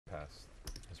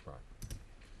try.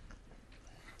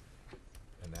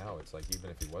 And now it's like even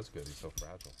if he was good, he's so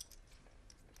fragile.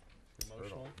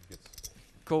 Emotional.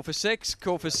 Call for 6.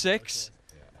 Call for 6.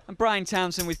 Yeah. And Brian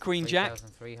Townsend with Queen Jack.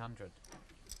 3,300.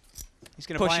 He's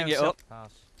going to pushing it up.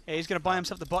 Pass. Yeah, he's going to buy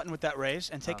himself the button with that raise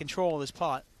and take control of his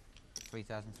pot.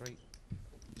 3,003.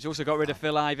 He's also got rid of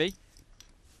Phil Ivey.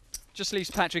 Just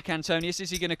leaves Patrik Antonius.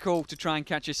 Is he going to call to try and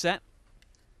catch a set?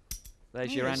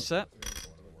 There's your answer.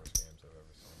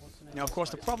 Now, of course,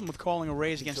 the problem with calling a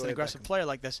raise against an aggressive player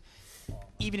like this,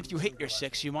 even if you hit your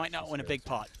 6, you might not win a big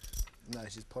pot. No,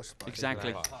 it's just possible.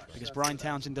 Exactly. Because Brian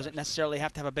Townsend doesn't necessarily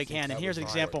have to have a big hand. And here's an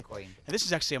example. And this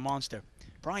is actually a monster.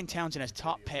 Brian Townsend has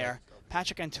top pair.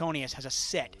 Patrik Antonius has a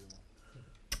set.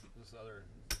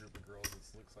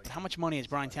 How much money is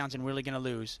Brian Townsend really going to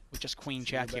lose with just Queen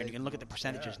Jack here? And you can look at the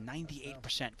percentages.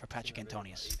 98% for Patrik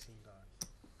Antonius.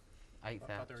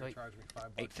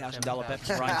 $8,000 bet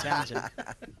for Brian Townsend.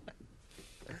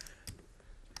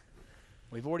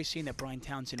 We've already seen that Brian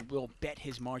Townsend will bet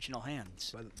his marginal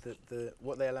hands. But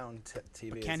what they allow on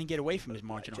TV but can he get away from his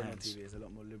marginal hands? TV is a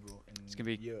lot more liberal in it's going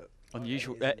to be Europe.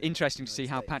 Unusual, interesting to see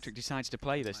how Patrik decides to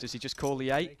play this. Does he just call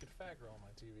the 8?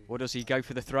 Or does he go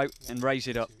for the throat and raise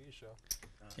it up?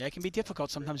 Yeah, it can be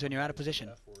difficult sometimes when you're out of position.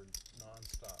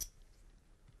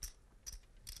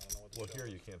 Well, here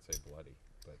you can't say bloody,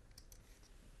 but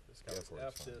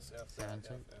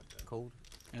cold.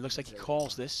 It looks like he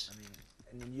calls this.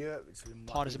 And in Europe, it's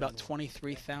pot is about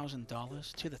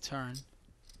 $23,000 to the turn.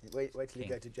 Wait till you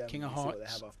go to Germany. King of Hearts.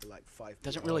 Hearts. They have after like 5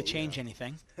 doesn't really change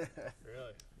anything.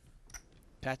 Really?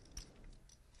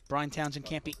 Brian Townsend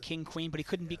can't beat King Queen, but he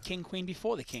couldn't beat King Queen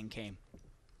before the King came.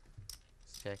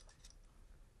 Checked.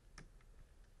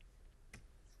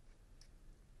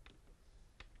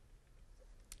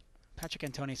 Patrik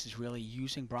Antonius is really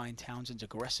using Brian Townsend's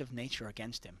aggressive nature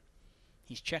against him.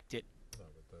 He's checked it,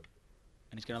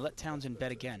 and he's going to let Townsend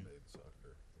bet again.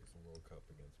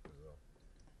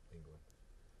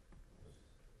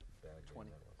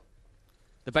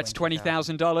 The bet's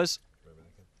 $20,000.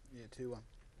 Yeah, 2-1.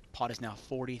 Pot is now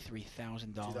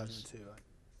 $43,000. 2002, right?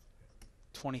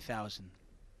 20,000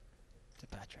 to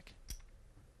Patrik.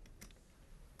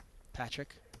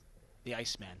 Patrik, the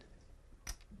Iceman.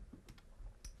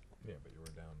 Yeah, but you were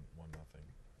down 1-0,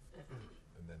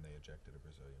 and then they ejected a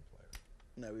Brazilian player.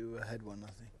 No, we were ahead 1-0. You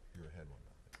were ahead 1-0,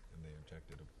 and they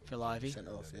ejected a Phil Ivey. Sent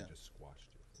off, yeah. Just squashed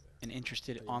you from there. An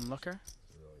interested onlooker.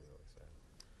 Really, really sad.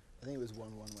 I think it was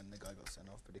 1-1 when the guy got sent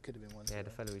off, but it could have been 1-0. Yeah,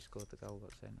 the fellow who scored the goal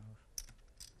got sent off.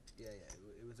 Yeah,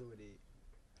 it was already.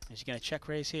 Is he going to check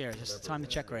raise here? Is this the time to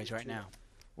check raise right now?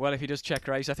 Well, if he does check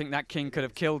raise, I think that king could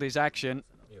have killed his action.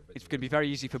 It's going to be very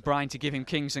easy for Brian to give him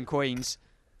kings and queens.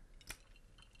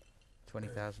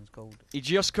 20,000's gold. He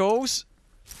just calls.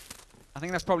 I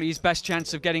think that's probably his best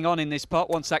chance of getting on in this pot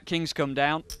once that king's come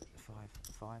down.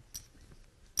 5.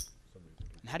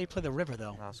 And how do you play the river,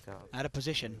 though? Out of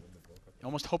position.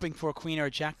 Almost hoping for a queen or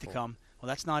a jack to come. Well,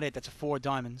 that's not it. That's a 4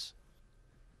 diamonds.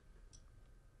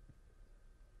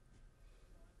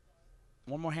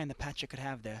 One more hand that Patrik could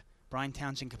have there. Brian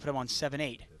Townsend could put him on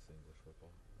 7-8.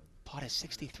 Pot is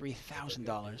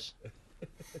 $63,000.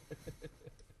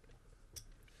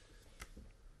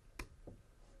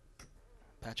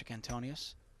 Patrik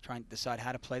Antonius trying to decide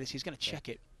how to play this. He's going to check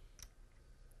it.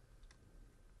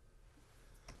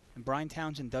 And Brian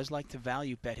Townsend does like to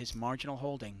value bet his marginal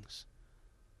holdings.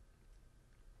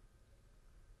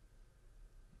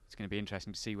 It's going to be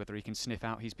interesting to see whether he can sniff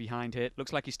out his behind here.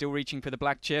 Looks like he's still reaching for the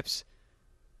black chips.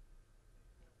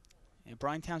 Yeah,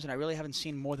 Brian Townsend, I really haven't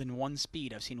seen more than 1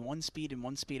 speed. I've seen 1 speed and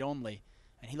 1 speed only.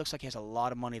 And he looks like he has a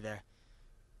lot of money there.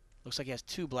 Looks like he has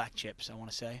 2 black chips, I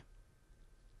want to say.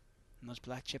 And those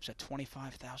black chips are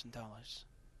 $25,000.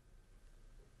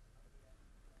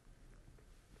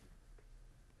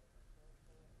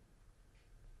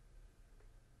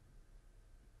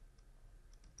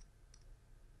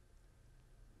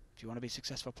 If you want to be a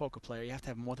successful poker player, you have to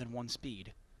have more than 1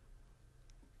 speed.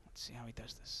 Let's see how he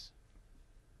does this.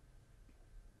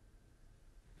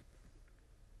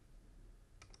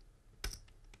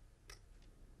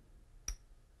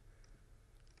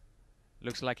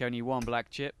 Looks like only 1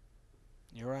 black chip.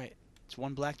 You're right. It's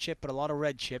 1 black chip, but a lot of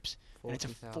red chips. And it's a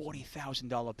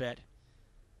 $40,000 bet.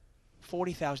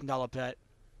 $40,000 bet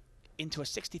into a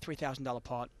 $63,000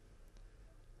 pot.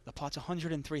 The pot's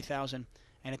 $103,000.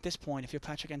 And at this point, if you're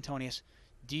Patrik Antonius,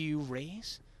 do you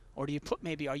raise? Or do you put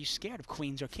maybe, are you scared of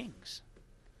queens or kings?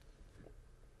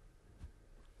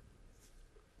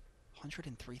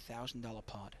 $103,000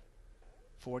 pot.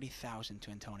 $40,000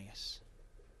 to Antonius.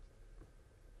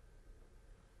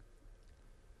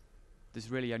 There's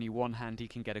really only 1 hand he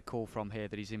can get a call from here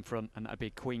that he's in front, and that'd be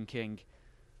Queen King.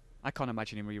 I can't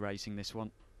imagine him re-raising this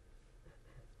one.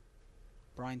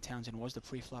 Brian Townsend was the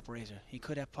pre-flop raiser. He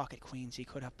could have pocket queens, he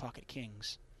could have pocket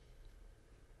kings.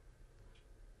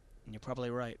 And you're probably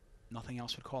right. Nothing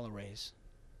else would call a raise.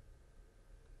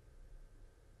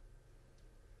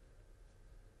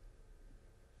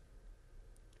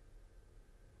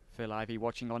 Phil Ivey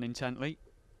watching on intently.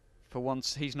 For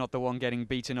once, he's not the one getting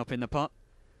beaten up in the pot.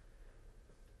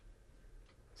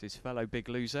 It's his fellow big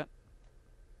loser,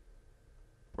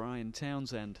 Brian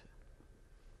Townsend.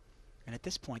 And at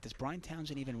this point, does Brian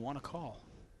Townsend even want to call?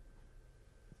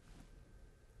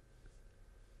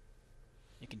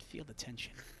 You can feel the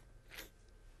tension.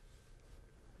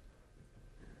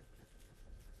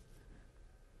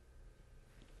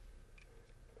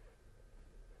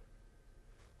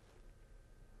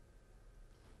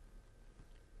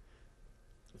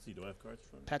 Let's see, do I have cards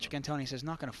from Patrik Antonius is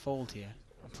not going to fold here.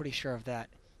 I'm pretty sure of that.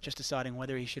 Just deciding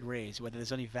whether he should raise, whether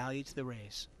there's any value to the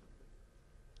raise.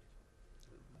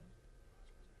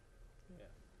 Yeah.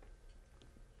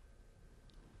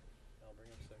 I'll bring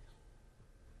him 6.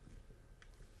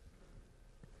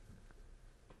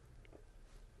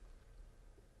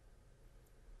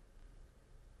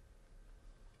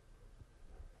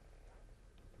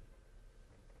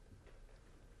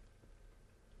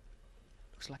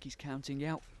 Looks like he's counting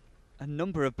out a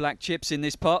number of black chips in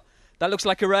this pot. That looks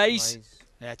like a raise.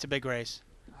 Yeah, it's a big raise.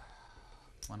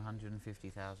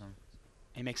 150,000.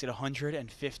 He makes it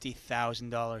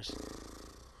 $150,000.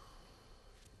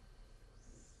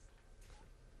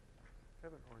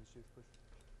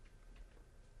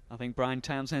 I think Brian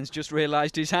Townsend's just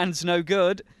realised his hand's no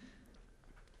good.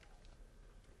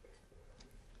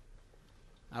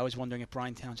 I was wondering if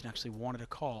Brian Townsend actually wanted a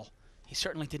call. He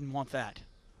certainly didn't want that.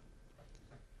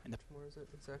 And the Where is it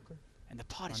exactly? And the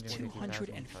pot is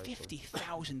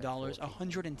 $150,000 $250,000,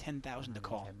 $110,000 to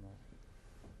call.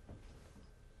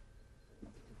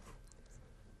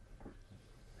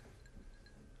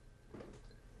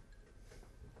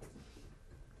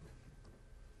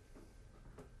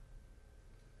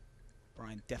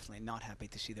 Brian definitely not happy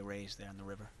to see the raise there on the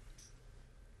river.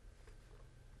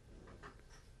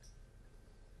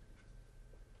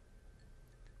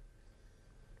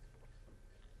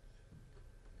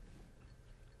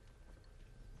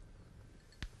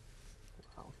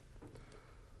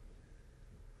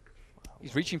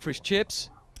 He's reaching for his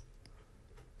chips.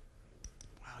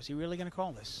 Wow, is he really going to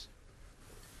call this?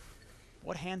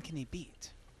 What hand can he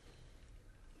beat?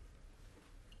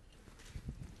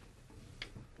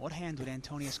 What hand would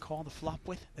Antonius call the flop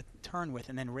with, the turn with,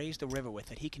 and then raise the river with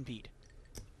that he can beat?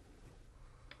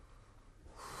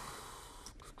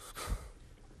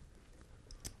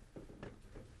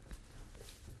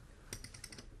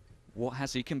 What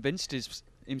has he convinced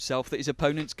himself that his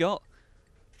opponent's got?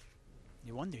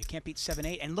 You wonder, he can't beat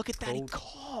 7-8, and look at that, he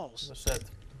calls!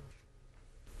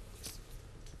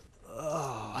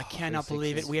 Oh, I cannot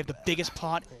believe it. We have the biggest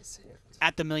pot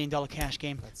at the $1 million cash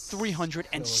game.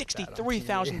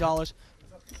 $363,000.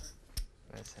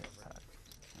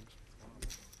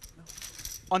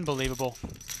 Unbelievable.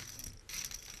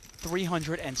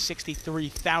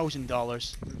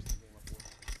 $363,000.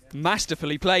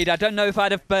 Masterfully played. I don't know if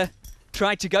I'd have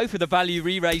tried to go for the value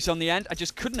re-raise on the end. I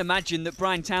just couldn't imagine that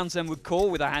Brian Townsend would call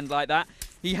with a hand like that.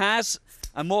 He has,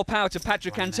 and more power to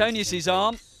Patrik Antonius'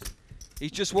 arm.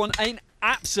 He's just won an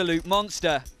absolute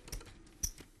monster.